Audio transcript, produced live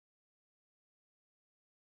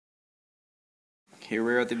Here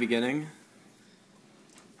we are at the beginning.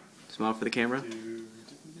 Smile for the camera.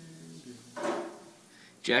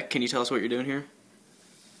 Jack, can you tell us what you're doing here?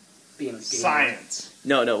 Being a Science.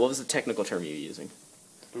 No, what was the technical term you were using?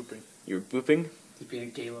 Booping. You were booping? He's being a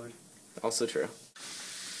gaylord. Also true.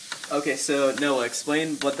 Okay, so Noah,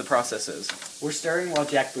 explain what the process is. We're stirring while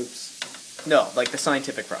Jack boops. No, like the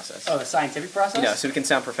scientific process. Oh, the scientific process? You know, so we can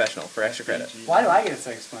sound professional for extra credit. Why do I get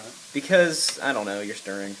to explain it? Because, I don't know, you're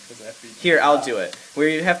stirring. Here, I'll do it. Where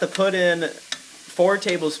you have to put in 4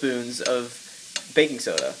 tablespoons of baking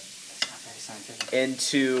soda Not very scientific.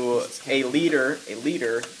 into a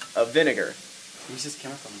liter of vinegar. Use this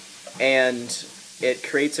chemical. And it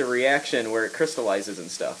creates a reaction where it crystallizes and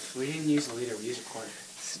stuff. We didn't use a liter, we used a quart.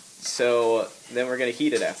 So then we're going to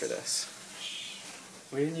heat it after this.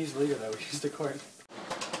 We didn't use a liter though, we used a quart.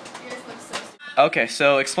 Okay,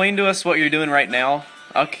 so explain to us what you're doing right now.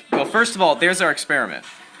 Okay, well, first of all, there's our experiment.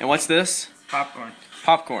 And what's this? Popcorn.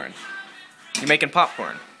 Popcorn. You're making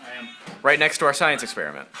popcorn. I am. Right next to our science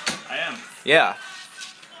experiment. I am. Yeah.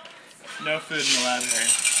 No food in the laboratory.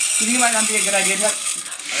 You think it might not be a good idea, Jack?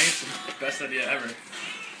 I think it's the best idea ever.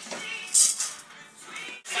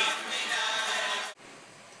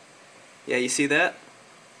 Yeah, you see that?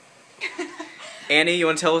 Annie, you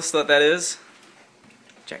want to tell us what that is?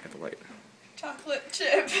 Jack at the light. Chocolate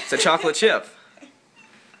chip. It's a chocolate chip.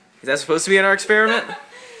 Is that supposed to be in our experiment?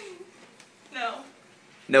 No.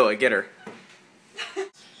 Noah, get her.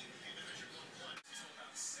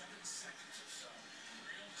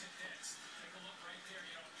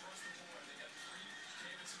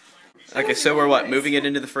 Okay, so we're what? Moving it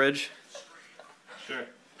into the fridge? Sure.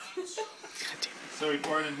 So we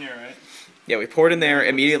pour it in here, right? Yeah, we pour it in there,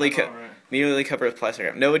 immediately Right. immediately cover it with plastic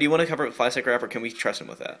wrap. Noah, do you want to cover it with plastic wrap, or can we trust him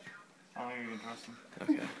with that? I don't think we can trust him.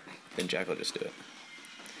 Okay. Then Jack will just do it.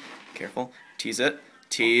 Careful. Tease it.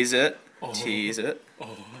 Tease it. Tease it.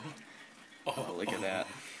 Oh, look at that.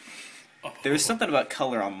 There was something about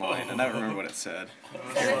color online, and I don't remember what it said. So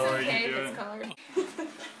it's okay if it's colored.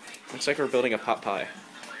 Looks like we're building a pot pie.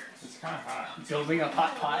 It's kind of hot. Building a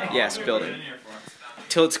pot pie? Yes, What build do we it. put it in here for?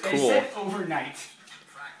 Till it's They cool. said overnight.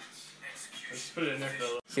 Let's put it in there,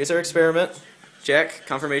 Phil. Here's our experiment. Jack,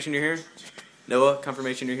 confirmation you're here. Noah,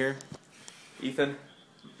 confirmation you're here. Ethan,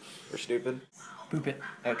 we're stupid. Boop it.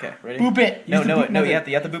 Okay, ready? Boop it! No, Use the no, boop no, method.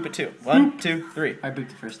 you have to boop it too. 1, 2, 3. I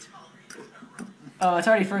booped it first. Oh, it's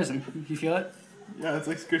already frozen. You feel it? Yeah, it's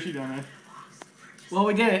like squishy down there. Well,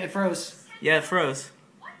 we did it. It froze. Yeah, it froze.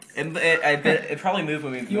 I bet it probably moved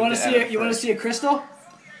when we. You want to see it? You want to see a crystal?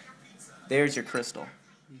 There's your crystal.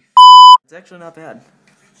 It's actually not bad.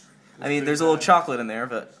 I mean, there's a little chocolate in there,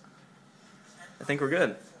 but I think we're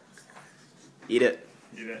good. Eat it.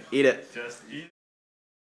 Eat it. Eat it. Just eat it.